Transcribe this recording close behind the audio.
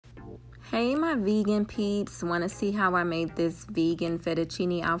Hey my vegan peeps, want to see how I made this vegan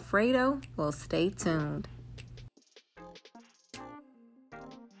fettuccine alfredo? Well, stay tuned.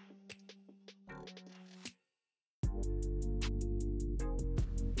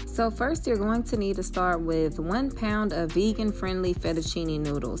 So first you're going to need to start with 1 pound of vegan friendly fettuccine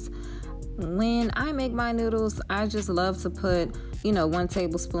noodles. When I make my noodles, I just love to put, 1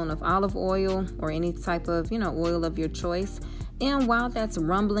 tablespoon of olive oil or any type of, oil of your choice. And while that's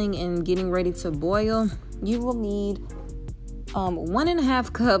rumbling and getting ready to boil, you will need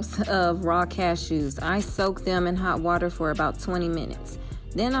 1.5 cups of raw cashews. I soak them in hot water for about 20 minutes.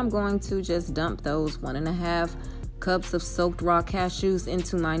 Then I'm going to just dump those 1.5 cups of soaked raw cashews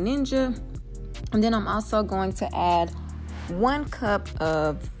into my Ninja. And then I'm also going to add 1 cup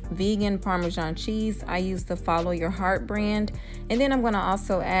of vegan Parmesan cheese. I use the Follow Your Heart brand. And then I'm going to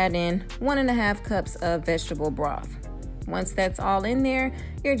also add in 1.5 cups of vegetable broth. Once that's all in there,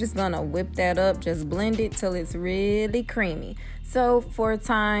 you're just going to whip that up, just blend it till it's really creamy. So for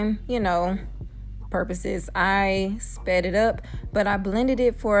time, purposes, I sped it up, but I blended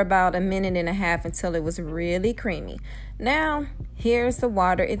it for about 1.5 minutes until it was really creamy. Now, here's the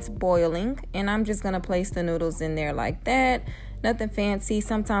water. It's boiling, and I'm just going to place the noodles in there like that. Nothing fancy.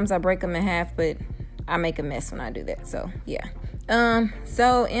 Sometimes I break them in half, but I make a mess when I do that. So, yeah.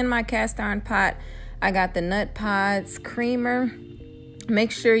 So in my cast iron pot, I got the Nut Pods creamer.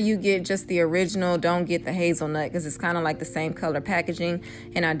 Make sure you get just the original. Don't get the hazelnut because it's kind of like the same color packaging.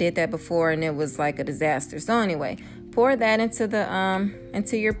 And I did that before and it was like a disaster. So anyway, pour that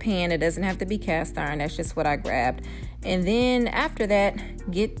into your pan. It doesn't have to be cast iron. That's just what I grabbed. And then after that,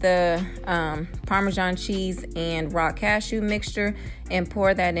 get the Parmesan cheese and raw cashew mixture and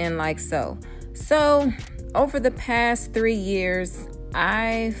pour that in like so. So over the past 3 years,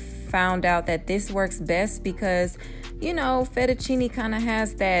 I found out that this works best because fettuccine kind of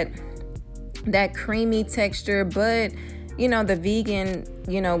has that creamy texture, but the vegan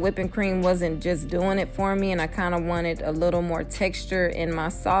whipping cream wasn't just doing it for me, and I kind of wanted a little more texture in my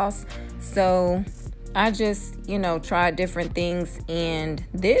sauce. So I just tried different things, and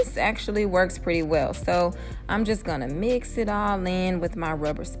this actually works pretty well. So I'm just gonna mix it all in with my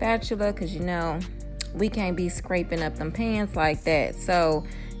rubber spatula because we can't be scraping up them pans like that. So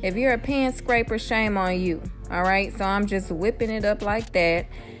if you're a pan scraper, shame on you. All right, so I'm just whipping it up like that.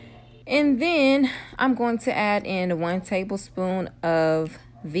 And then I'm going to add in 1 tablespoon of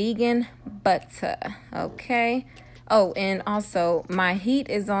vegan butter, okay? Oh, and also my heat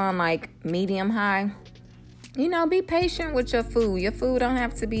is on like medium high. Be patient with your food. Your food don't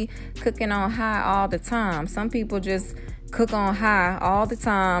have to be cooking on high all the time. Some people just cook on high all the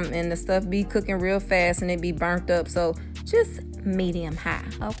time and the stuff be cooking real fast and it be burnt up. So just medium high,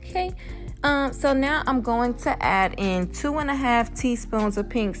 okay? So now I'm going to add in 2.5 teaspoons of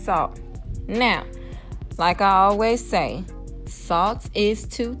pink salt. Now, like I always say, salt is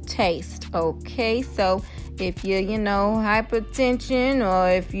to taste, okay? So if you hypertension,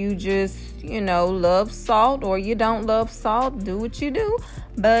 or if you just love salt, or you don't love salt, do what you do.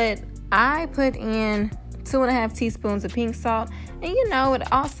 But I put in 2.5 teaspoons of pink salt, and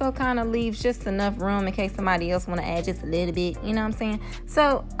it also kind of leaves just enough room in case somebody else want to add just a little bit, what I'm saying?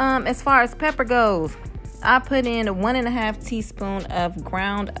 So as far as pepper goes, I put in 1.5 teaspoon of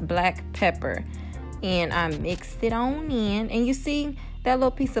ground black pepper, and I mixed it on in. And you see that little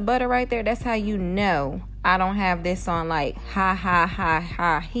piece of butter right there? That's how I don't have this on like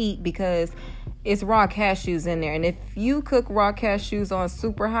high heat, because it's raw cashews in there. And if you cook raw cashews on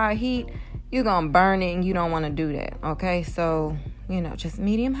super high heat, you're gonna burn it, and you don't want to do that, okay? So just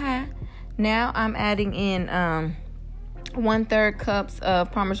medium high. Now I'm adding in 1/3 cups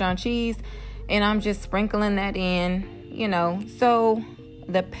of Parmesan cheese, and I'm just sprinkling that in. So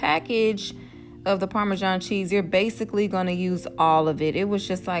the package of the Parmesan cheese, you're basically going to use all of it. It was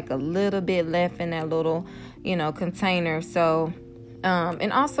just like a little bit left in that little container. So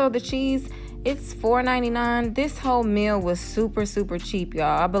and also the cheese, it's $4.99. This whole meal was super cheap,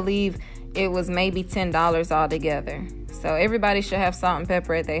 y'all. I believe it was maybe $10 altogether. So everybody should have salt and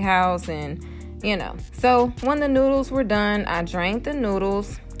pepper at their house. And so when the noodles were done, I drained the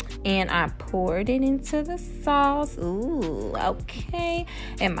noodles and I poured it into the sauce. Ooh, okay.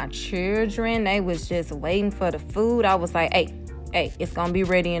 And my children, they was just waiting for the food. I was like, hey, it's gonna be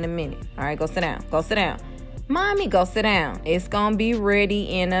ready in a minute. All right, go sit down. Mommy, go sit down. It's gonna be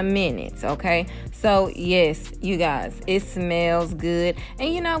ready in a minute, okay? So yes, you guys, it smells good.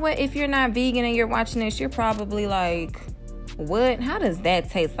 And you know what? If you're not vegan and you're watching this, you're probably like, what? How does that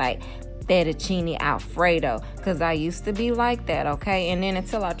taste like? Fettuccine Alfredo, because I used to be like that, okay? And then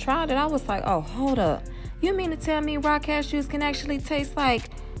until I tried it, I was like, oh, hold up. You mean to tell me raw cashews can actually taste like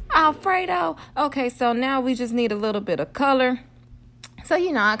Alfredo. Okay, so now we just need a little bit of color. So,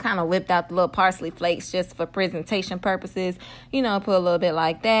 I kind of whipped out the little parsley flakes just for presentation purposes. Put a little bit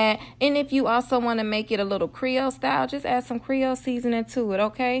like that. And if you also want to make it a little Creole style, just add some Creole seasoning to it,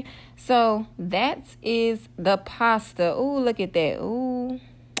 okay? So, that is the pasta. Ooh, look at that. Ooh.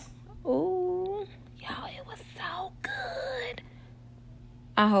 Y'all, it was so good.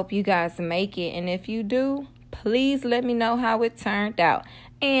 I hope you guys make it. And if you do, please let me know how it turned out.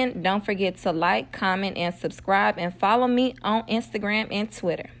 And don't forget to like, comment, and subscribe, and follow me on Instagram and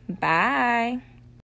Twitter. Bye.